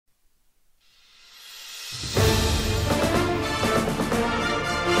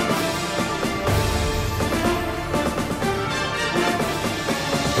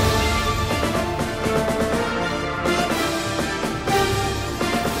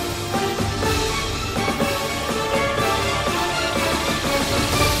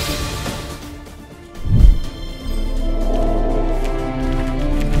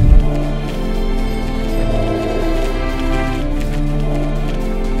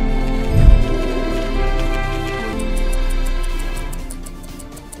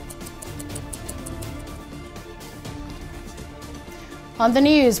On the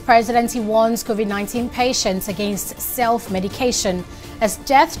news, Presidency warns COVID-19 patients against self-medication as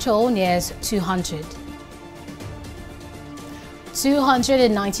death toll nears 200.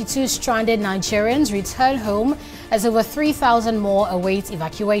 292 stranded Nigerians return home as over 3,000 more await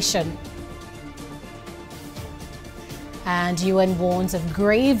evacuation. And UN warns of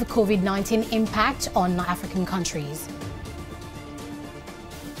grave COVID-19 impact on African countries.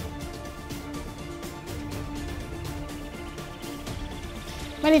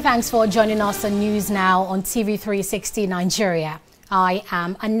 Many thanks for joining us on News Now on TV360 Nigeria. I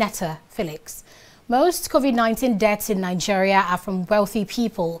am Annetta Felix. Most COVID-19 deaths in Nigeria are from wealthy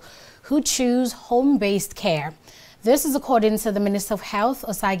people who choose home-based care. This is according to the Minister of Health,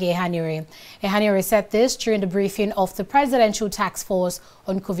 Osage Ehanire. Ehanire said this during the briefing of the Presidential Task Force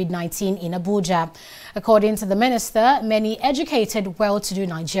on COVID-19 in Abuja. According to the minister, many educated, well-to-do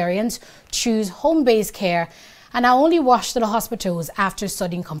Nigerians choose home-based care and are only rushed to the hospitals after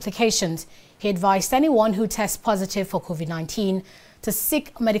sudden complications. He advised anyone who tests positive for COVID-19 to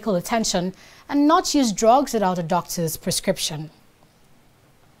seek medical attention and not use drugs without a doctor's prescription.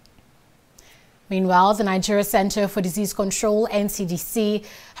 Meanwhile, the Nigeria Center for Disease Control, NCDC,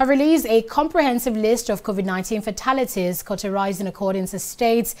 have released a comprehensive list of COVID-19 fatalities categorized in accordance to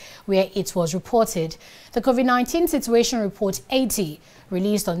states where it was reported. The COVID-19 Situation Report 80,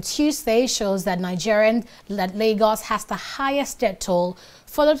 released on Tuesday, shows that Lagos has the highest death toll,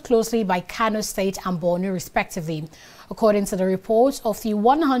 followed closely by Kano State and Borno, respectively. According to the report, of the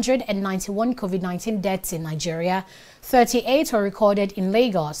 191 COVID-19 deaths in Nigeria, 38 were recorded in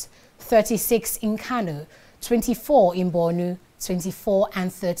Lagos, 36 in Kano, 24 in Borno, 24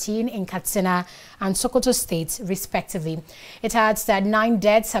 and 13 in Katsina and Sokoto states, respectively. It adds that 9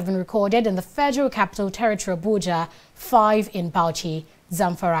 deaths have been recorded in the Federal Capital Territory, Abuja, 5 in Bauchi,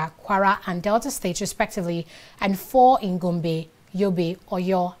 Zamfara, Kwara and Delta states, respectively, and 4 in Gombe, Yobe,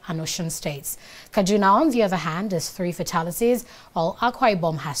 Oyo and Osun states. Kaduna, on the other hand, has 3 fatalities, while Akwa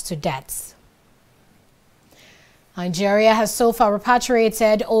Ibom has 2 deaths. Nigeria has so far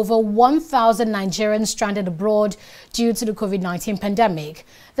repatriated over 1,000 Nigerians stranded abroad due to the COVID-19 pandemic.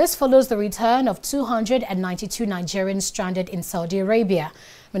 This follows the return of 292 Nigerians stranded in Saudi Arabia.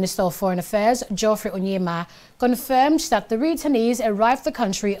 Minister of Foreign Affairs Geoffrey Onyema confirmed that the returnees arrived the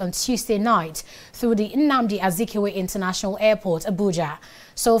country on Tuesday night through the Nnamdi Azikiwe International Airport, Abuja.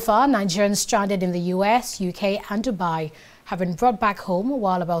 So far, Nigerians stranded in the US, UK and Dubai have been brought back home,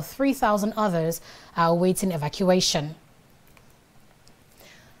 while about 3,000 others are awaiting evacuation.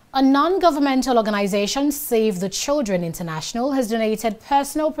 A non-governmental organization, Save the Children International, has donated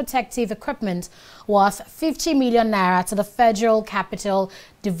personal protective equipment worth 50 million naira to the Federal Capital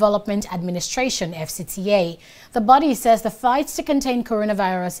Development Administration, FCTA. The body says the fight to contain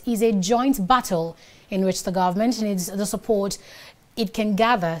coronavirus is a joint battle in which the government needs the support it can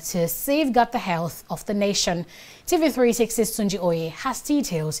gather to safeguard the health of the nation. TV360's Tunji Oye has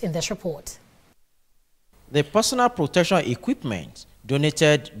details in this report. The personal protection equipment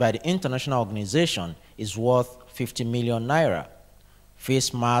donated by the international organization is worth 50 million naira.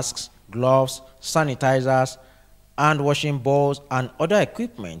 Face masks, gloves, sanitizers, and washing bowls and other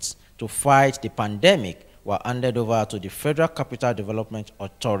equipments to fight the pandemic were handed over to the Federal Capital Development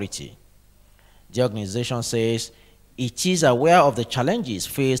Authority. The organization says it is aware of the challenges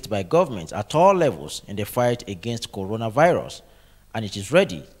faced by governments at all levels in the fight against coronavirus, and it is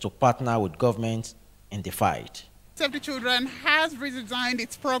ready to partner with governments in the fight. Save the Children has redesigned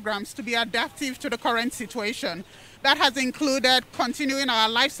its programs to be adaptive to the current situation. That has included continuing our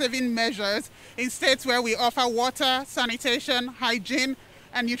life-saving measures in states where we offer water, sanitation, hygiene,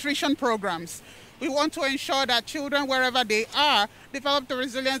 and nutrition programs. We want to ensure that children, wherever they are, develop the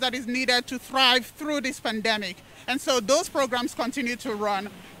resilience that is needed to thrive through this pandemic. And so those programs continue to run.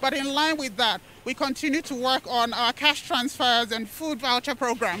 But in line with that, we continue to work on our cash transfers and food voucher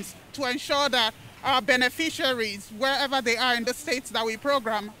programs to ensure that our beneficiaries, wherever they are in the states that we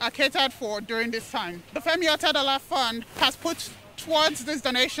program, are catered for during this time. The Femi Otadala Fund has put towards this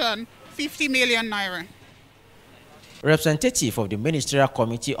donation 50 million naira. Representative of the Ministerial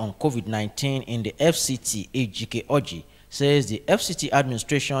Committee on COVID-19 in the FCT, Ejike Oji, says the FCT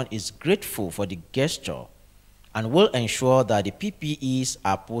administration is grateful for the gesture and will ensure that the PPEs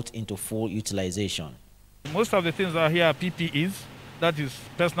are put into full utilization. Most of the things that are here are PPEs, that is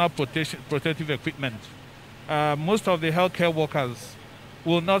personal protective equipment. Most of the healthcare workers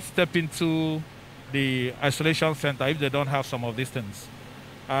will not step into the isolation center if they don't have some of these things.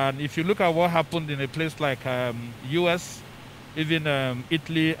 And if you look at what happened in a place like US, even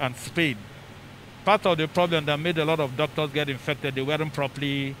Italy and Spain, part of the problem that made a lot of doctors get infected, they weren't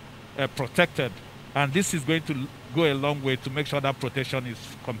properly protected. And this is going to go a long way to make sure that protection is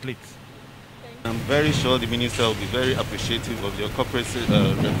complete. I'm very sure the minister will be very appreciative of your corporate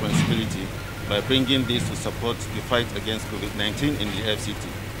responsibility by bringing this to support the fight against COVID-19 in the FCT.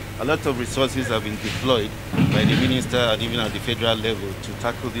 A lot of resources have been deployed by the minister and even at the federal level to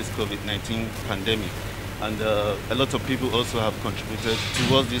tackle this COVID-19 pandemic. And a lot of people also have contributed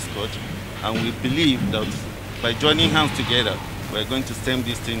towards this cause. And we believe that by joining hands together, we're going to stem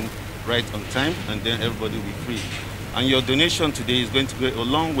this thing right on time, and then everybody will be free. And your donation today is going to go a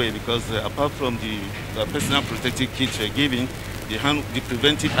long way, because apart from the personal protective kits you're giving, the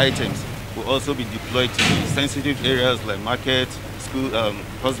preventive items will also be deployed to the sensitive areas like markets, school,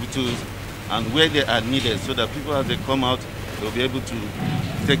 hospitals, and where they are needed, so that people, as they come out, they'll be able to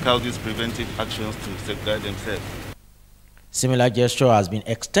take out these preventive actions to safeguard themselves. Similar gesture has been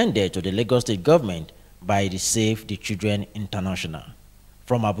extended to the Lagos State government by the Save the Children International.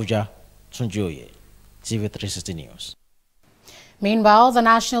 From Abuja, Tunjoye, TV360 News. Meanwhile, the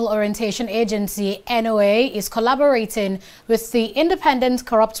National Orientation Agency, NOA, is collaborating with the Independent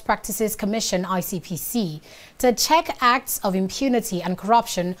Corrupt Practices Commission, ICPC, to check acts of impunity and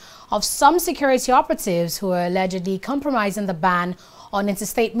corruption of some security operatives who are allegedly compromising the ban on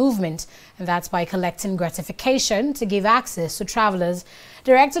interstate movement, and that's by collecting gratification to give access to travelers.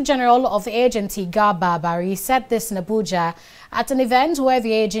 Director General of the agency, Garba Bari, said this in Abuja at an event where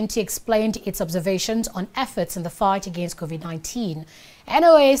the agency explained its observations on efforts in the fight against COVID-19.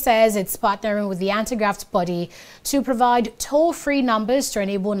 NOA says it's partnering with the anti-graft body to provide toll-free numbers to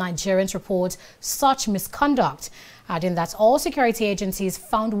enable Nigerians to report such misconduct, adding that all security agencies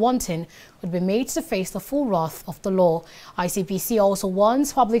found wanting would be made to face the full wrath of the law. ICPC also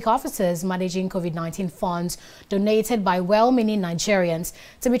warns public officers managing COVID-19 funds donated by well-meaning Nigerians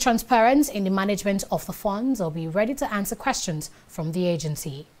to be transparent in the management of the funds or be ready to answer questions from the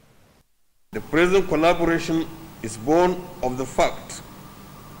agency. The present collaboration is born of the fact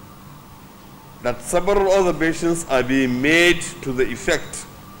that several observations are being made to the effect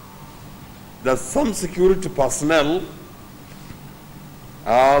that some security personnel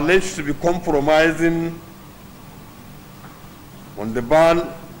are alleged to be compromising on the ban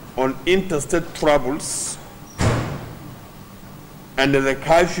on interstate travels and the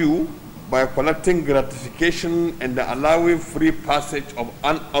curfew by collecting gratification and allowing free passage of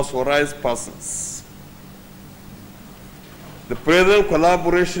unauthorized persons. The present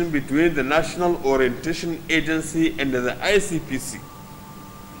collaboration between the National Orientation Agency and the ICPC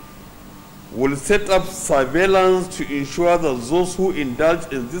will set up surveillance to ensure that those who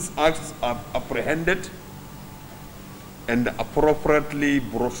indulge in these acts are apprehended and appropriately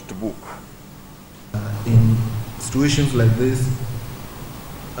brought to book. In situations like this,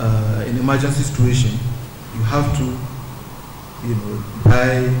 in emergency situation, you have to,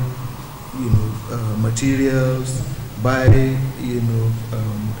 buy, materials, buy,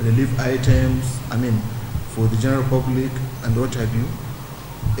 relief items. I mean, for the general public and what have you.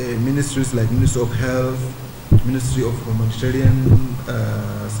 Ministries like Ministry of Health, Ministry of Humanitarian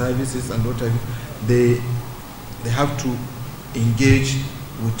Services, and what have you, they have to engage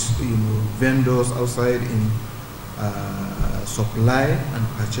with vendors outside in supply and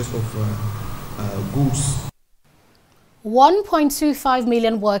purchase of goods. 1.25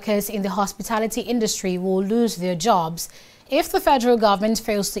 million workers in the hospitality industry will lose their jobs if the federal government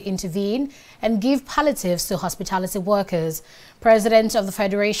fails to intervene and give palliatives to hospitality workers. President of the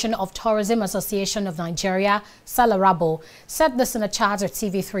Federation of Tourism Association of Nigeria, Salah Rabo, said this in a chat with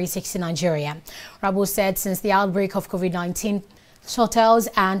TV360 Nigeria. Rabo said since the outbreak of COVID-19, hotels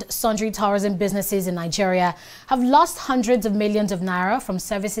and sundry tourism businesses in Nigeria have lost hundreds of millions of naira from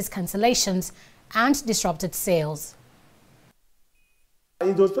services cancellations and disrupted sales.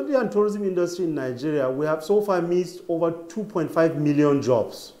 In the hospitality and tourism industry in Nigeria, we have so far missed over 2.5 million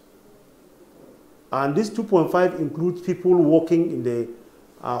jobs. And this 2.5 includes people working in the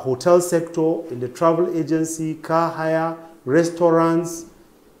hotel sector, in the travel agency, car hire, restaurants.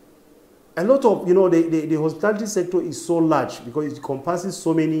 A lot of, the hospitality sector is so large because it encompasses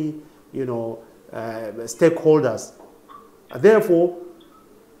so many, stakeholders. Therefore,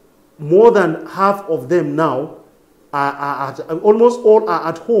 more than half of them now almost all are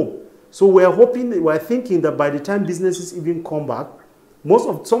at home. So we're thinking that by the time businesses even come back,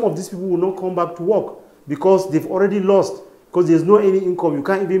 some of these people will not come back to work because they've already lost, because there's no any income. You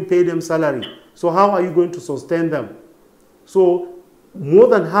can't even pay them salary. So how are you going to sustain them? So more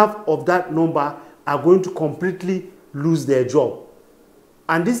than half of that number are going to completely lose their job.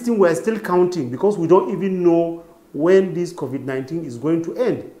 And this thing we're still counting because we don't even know when this COVID-19 is going to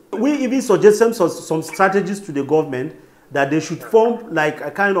end. We even suggest some strategies to the government that they should form like a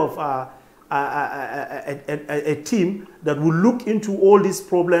kind of a team that will look into all these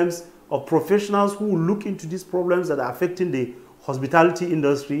problems, of professionals who will look into these problems that are affecting the hospitality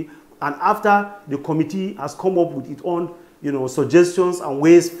industry. And after the committee has come up with its own, suggestions and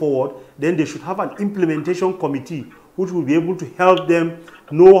ways forward, then they should have an implementation committee which will be able to help them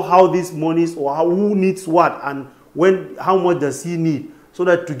know how these monies, or who needs what, and how much does he need, so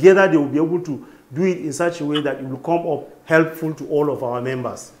that together they will be able to do it in such a way that it will come up helpful to all of our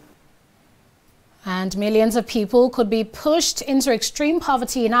members. And millions of people could be pushed into extreme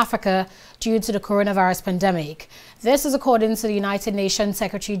poverty in Africa due to the coronavirus pandemic. This is according to the United Nations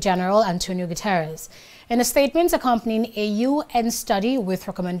Secretary General Antonio Guterres. In a statement accompanying a UN study with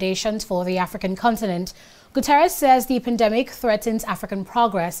recommendations for the African continent, Guterres says the pandemic threatens African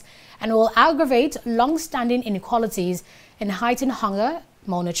progress and will aggravate long-standing inequalities and heighten hunger,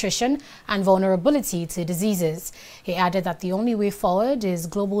 malnutrition, and vulnerability to diseases. He added that the only way forward is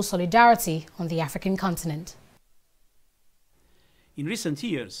global solidarity on the African continent. In recent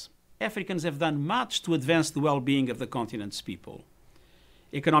years, Africans have done much to advance the well-being of the continent's people.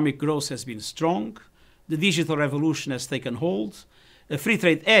 Economic growth has been strong, the digital revolution has taken hold, a free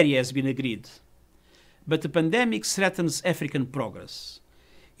trade area has been agreed. But the pandemic threatens African progress.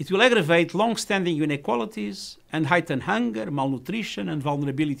 It will aggravate long-standing inequalities and heighten hunger, malnutrition, and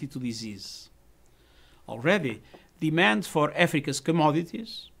vulnerability to disease. Already, demand for Africa's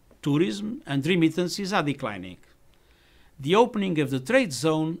commodities, tourism, and remittances are declining. The opening of the trade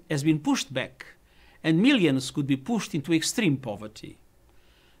zone has been pushed back, and millions could be pushed into extreme poverty.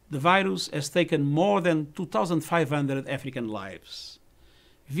 The virus has taken more than 2,500 African lives.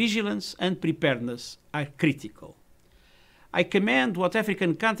 Vigilance and preparedness are critical. I commend what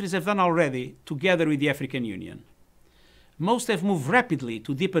African countries have done already together with the African Union. Most have moved rapidly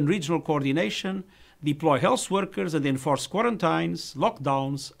to deepen regional coordination, deploy health workers, and enforce quarantines,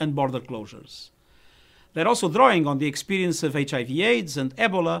 lockdowns, and border closures. They're also drawing on the experience of HIV/AIDS and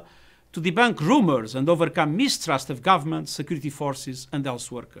Ebola to debunk rumors and overcome mistrust of governments, security forces, and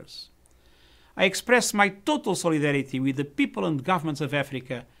health workers. I express my total solidarity with the people and governments of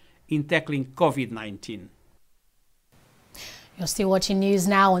Africa in tackling COVID-19. You're still watching news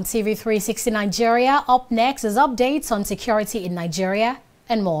now on TV360 Nigeria. Up next is updates on security in Nigeria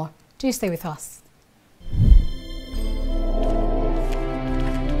and more. Do stay with us.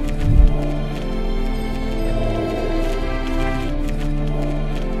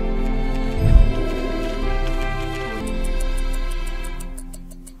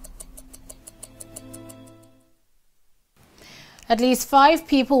 At least 5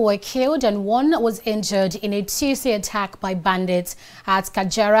 people were killed and 1 was injured in a Tuesday attack by bandits at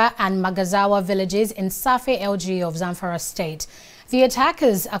Kajara and Magazawa villages in Safe LG of Zamfara State. The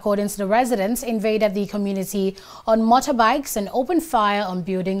attackers, according to the residents, invaded the community on motorbikes and opened fire on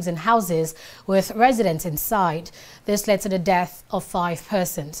buildings and houses with residents inside. This led to the death of 5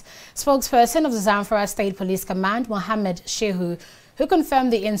 persons. Spokesperson of the Zamfara State Police Command, Mohammed Shehu, who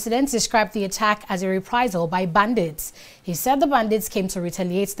confirmed the incident, described the attack as a reprisal by bandits. He said the bandits came to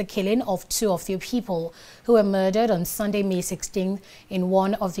retaliate the killing of 2 of their people who were murdered on Sunday, May 16th in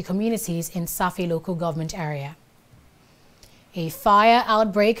one of the communities in Safi local government area. A fire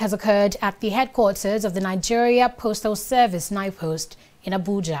outbreak has occurred at the headquarters of the Nigeria Postal Service NIPOST in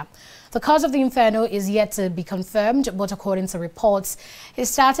Abuja. The cause of the inferno is yet to be confirmed, but according to reports, it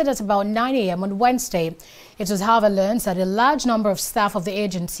started at about 9 a.m. on Wednesday. It was, however, learned that a large number of staff of the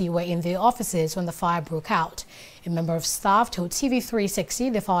agency were in their offices when the fire broke out. A member of staff told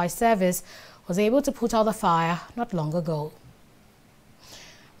TV360 the fire service was able to put out the fire not long ago.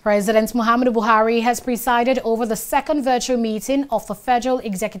 President Muhammadu Buhari has presided over the second virtual meeting of the Federal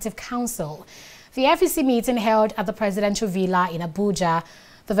Executive Council. The FEC meeting held at the presidential villa in Abuja.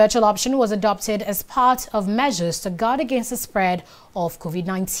 The virtual option was adopted as part of measures to guard against the spread of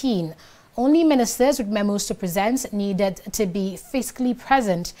COVID-19. Only ministers with memos to present needed to be physically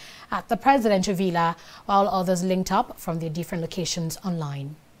present at the presidential villa, while others linked up from their different locations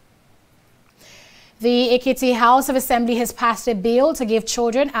online. The Ekiti House of Assembly has passed a bill to give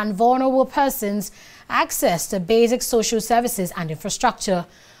children and vulnerable persons access to basic social services and infrastructure.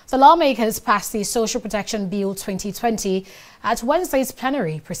 The lawmakers passed the Social Protection Bill 2020 at Wednesday's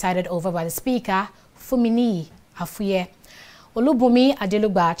plenary, presided over by the Speaker, Fumini Afuye. Olubumi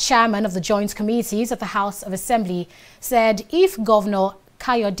Adelugba, chairman of the Joint Committees at the House of Assembly, said if Governor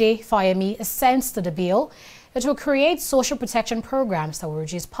Kayode Fayemi assents to the bill, it will create social protection programs that will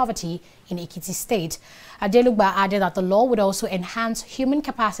reduce poverty in Ekiti State. Adelugba added that the law would also enhance human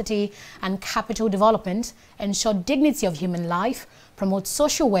capacity and capital development, ensure dignity of human life, promote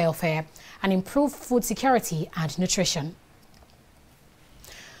social welfare, and improve food security and nutrition.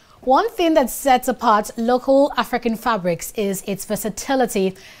 One thing that sets apart local African fabrics is its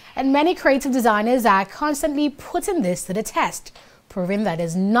versatility, and many creative designers are constantly putting this to the test, proving that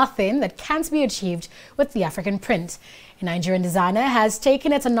there's nothing that can't be achieved with the African print. A Nigerian designer has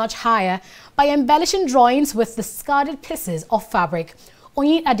taken it a notch higher by embellishing drawings with discarded pieces of fabric.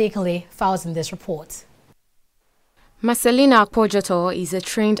 Onyi Adekale files in this report. Marcelina Akpojotor is a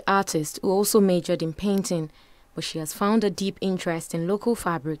trained artist who also majored in painting, but she has found a deep interest in local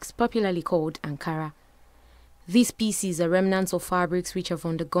fabrics, popularly called Ankara. These pieces are remnants of fabrics which have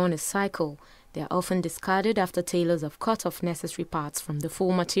undergone a cycle. They are often discarded after tailors have cut off necessary parts from the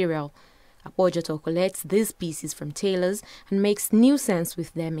full material. Akpojotor collects these pieces from tailors and makes new sense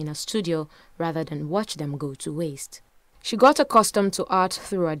with them in a studio rather than watch them go to waste. She got accustomed to art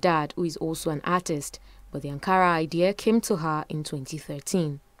through her dad, who is also an artist, but the Ankara idea came to her in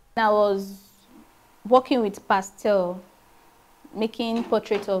 2013. I was working with pastel, making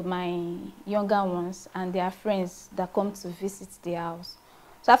portraits of my younger ones and their friends that come to visit the house.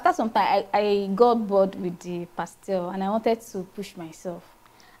 So after some time, I got bored with the pastel and I wanted to push myself.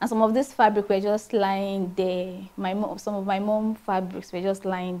 And some of these fabrics were just lying there. Some of my mom fabrics were just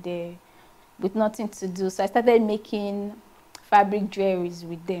lying there with nothing to do. So I started making fabric jewelries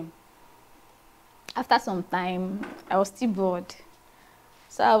with them. After some time, I was still bored.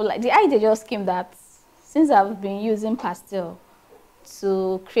 So the idea just came that since I've been using pastel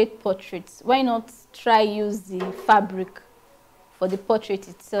to create portraits, why not try use the fabric for the portrait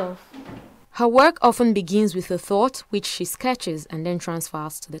itself? Her work often begins with a thought, which she sketches and then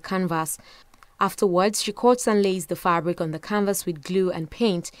transfers to the canvas. Afterwards, she cuts and lays the fabric on the canvas with glue and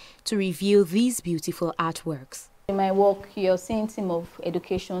paint to reveal these beautiful artworks. In my work, you're seeing theme of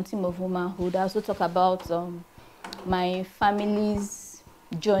education, theme of womanhood. I also talk about my family's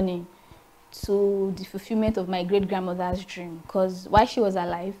journey to the fulfillment of my great-grandmother's dream. Because while she was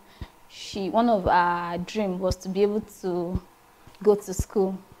alive, one of her dreams was to be able to go to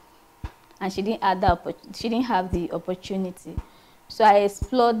school, and she didn't have the opportunity. So I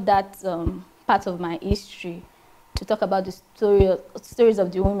explored that part of my history to talk about the stories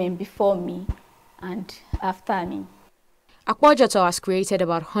of the women before me and after me. Akpojotor has created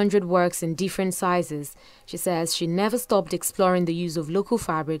about 100 works in different sizes. She says she never stopped exploring the use of local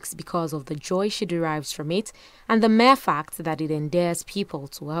fabrics because of the joy she derives from it and the mere fact that it endears people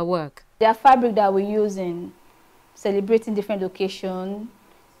to her work. There are fabric that we use in celebrating different occasions.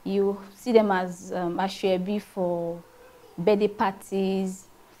 You see them as ashwebi for birthday parties,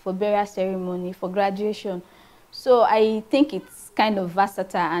 for burial ceremony, for graduation. So I think it's kind of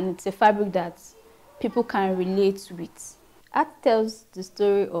versatile and it's a fabric that people can relate with. Art tells the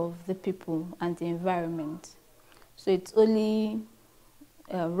story of the people and the environment. So it's only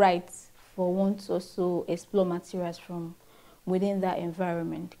right for one to also explore materials from within that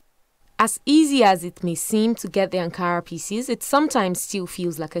environment. As easy as it may seem to get the Ankara pieces, it sometimes still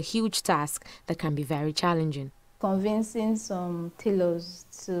feels like a huge task that can be very challenging. Convincing some tailors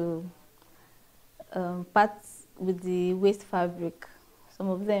to part with the waste fabric. Some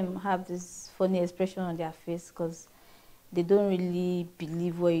of them have this funny expression on their face because they don't really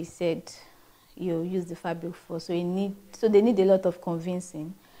believe what you said you use the fabric for. So they need a lot of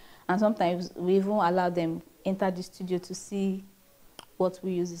convincing. And sometimes we even allow them enter the studio to see what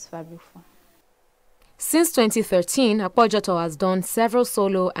we use this fabric for. Since 2013, Akpojotor has done several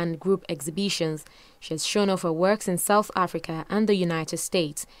solo and group exhibitions. She has shown off her works in South Africa and the United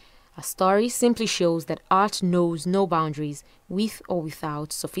States. Her story simply shows that art knows no boundaries, with or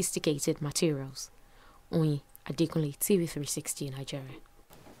without sophisticated materials. Onyi Adekale, TV360 Nigeria.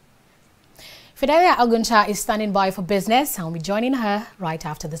 Fidelia Aguncha is standing by for business, and we'll be joining her right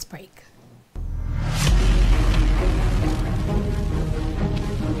after this break.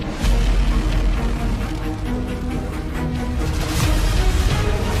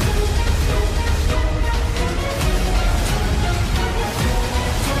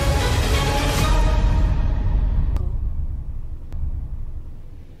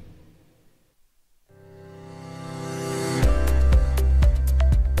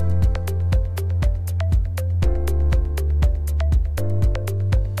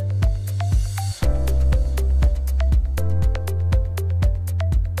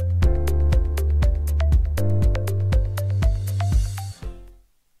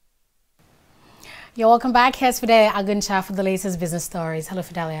 You're welcome back. Here's Fidelia Aguncha for the latest business stories. Hello,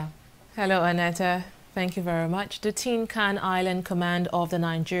 Fidelia. Hello, Annetta. Thank you very much. The Tin Can Island Command of the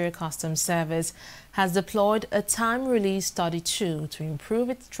Nigeria Customs Service has deployed a time-release study tool to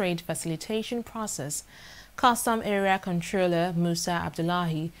improve its trade facilitation process. Custom Area Controller Musa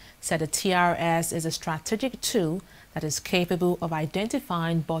Abdullahi said the TRS is a strategic tool that is capable of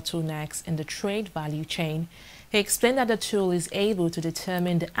identifying bottlenecks in the trade value chain. He explained that the tool is able to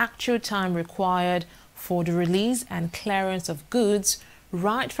determine the actual time required for the release and clearance of goods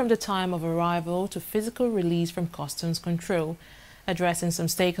right from the time of arrival to physical release from customs control. Addressing some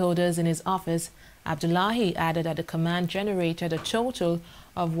stakeholders in his office, Abdullahi added that the command generated a total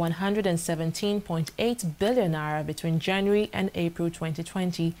of 117.8 billion naira between January and April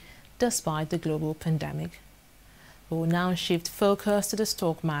 2020, despite the global pandemic. We will now shift focus to the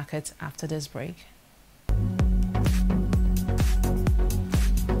stock market after this break.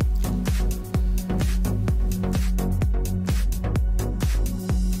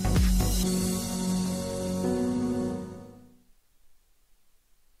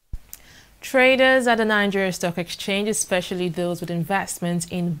 Traders at the Nigeria Stock Exchange, especially those with investments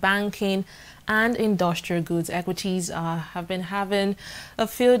in banking and industrial goods equities, have been having a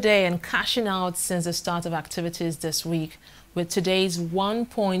field day and cashing out since the start of activities this week. With today's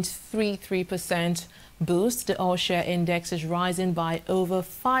 1.33% boost, the all-share index is rising by over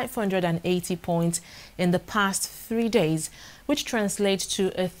 580 points in the past 3 days, which translates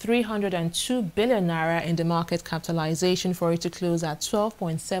to a 302 billion naira in the market capitalization for it to close at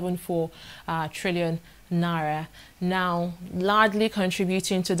 12.74 trillion naira. Now, largely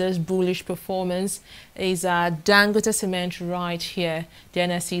contributing to this bullish performance is Dangote Cement right here, the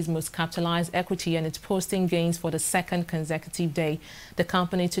NSE's most capitalized equity, and it's posting gains for the second consecutive day. The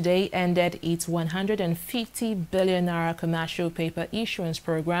company today ended its 150 billion naira commercial paper issuance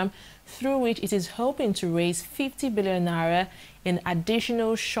program, through which it is hoping to raise 50 billion naira in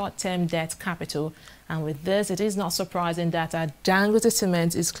additional short-term debt capital. And with this, it is not surprising that Dangote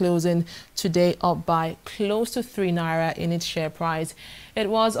Cement is closing today up by close to 3 naira in its share price. It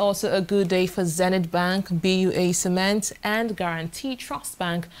was also a good day for Zenith Bank, BUA Cement, and Guarantee Trust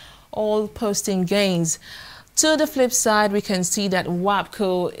Bank, all posting gains. To the flip side, we can see that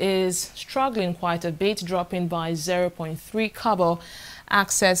WAPCO is struggling quite a bit, dropping by 0.3 kobo.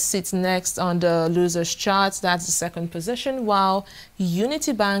 Access sits next on the losers chart, that's the second position, while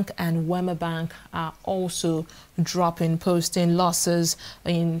Unity Bank and Wema Bank are also dropping, posting losses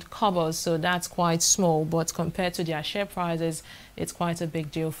in kobos, so that's quite small, but compared to their share prices, it's quite a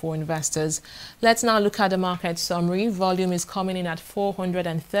big deal for investors. Let's now look at the market summary. Volume is coming in at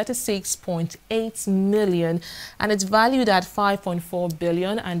 436.8 million, and it's valued at 5.4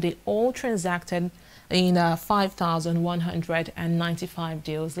 billion, and they all transacted in 5,195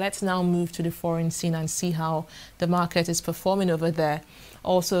 deals. Let's now move to the foreign scene and see how the market is performing over there.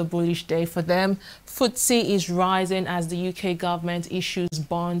 Also a bullish day for them. FTSE is rising as the UK government issues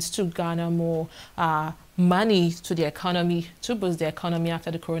bonds to garner more money to the economy, to boost the economy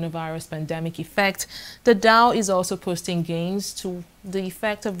after the coronavirus pandemic effect. The Dow is also posting gains to the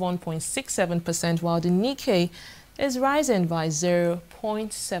effect of 1.67%, while the Nikkei is rising by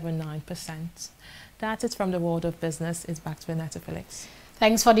 0.79%. That's it from the world of business. It's back to Annette Felix.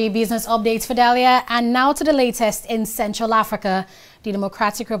 Thanks for the business updates, Fidelia. And now to the latest in Central Africa. The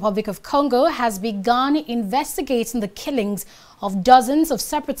Democratic Republic of Congo has begun investigating the killings of dozens of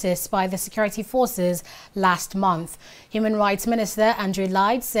separatists by the security forces last month. Human Rights Minister Andrew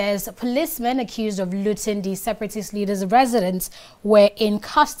Light says policemen accused of looting the separatist leaders' residence were in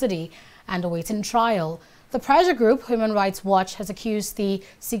custody and awaiting trial. The pressure group, Human Rights Watch, has accused the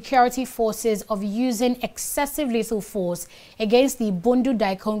security forces of using excessive lethal force against the Bundu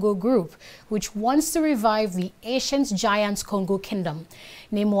Dai Congo group, which wants to revive the ancient giant Congo kingdom.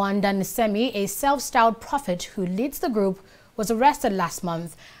 Nimwanda Nsemi, a self-styled prophet who leads the group, was arrested last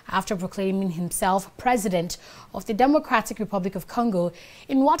month after proclaiming himself president of the Democratic Republic of Congo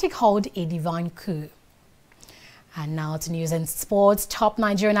in what he called a divine coup. And now to news and sports. Top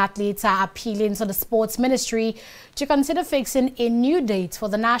Nigerian athletes are appealing to the sports ministry to consider fixing a new date for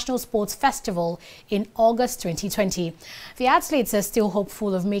the National Sports Festival in August 2020. The athletes are still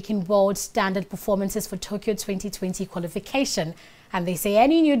hopeful of making world standard performances for Tokyo 2020 qualification, and they say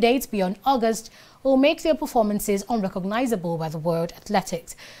any new dates beyond August will make their performances unrecognizable by the world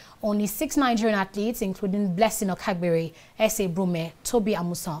athletics. Only 6 Nigerian athletes, including Blessing Okagbere, Ese Brume, Toby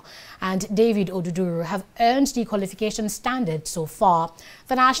Amusan, and David Oduduru, have earned the qualification standard so far.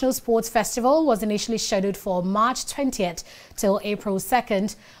 The National Sports Festival was initially scheduled for March 20th till April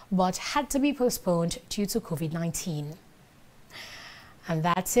 2nd, but had to be postponed due to COVID-19. And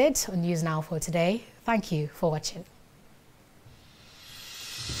that's it on News Now for today. Thank you for watching.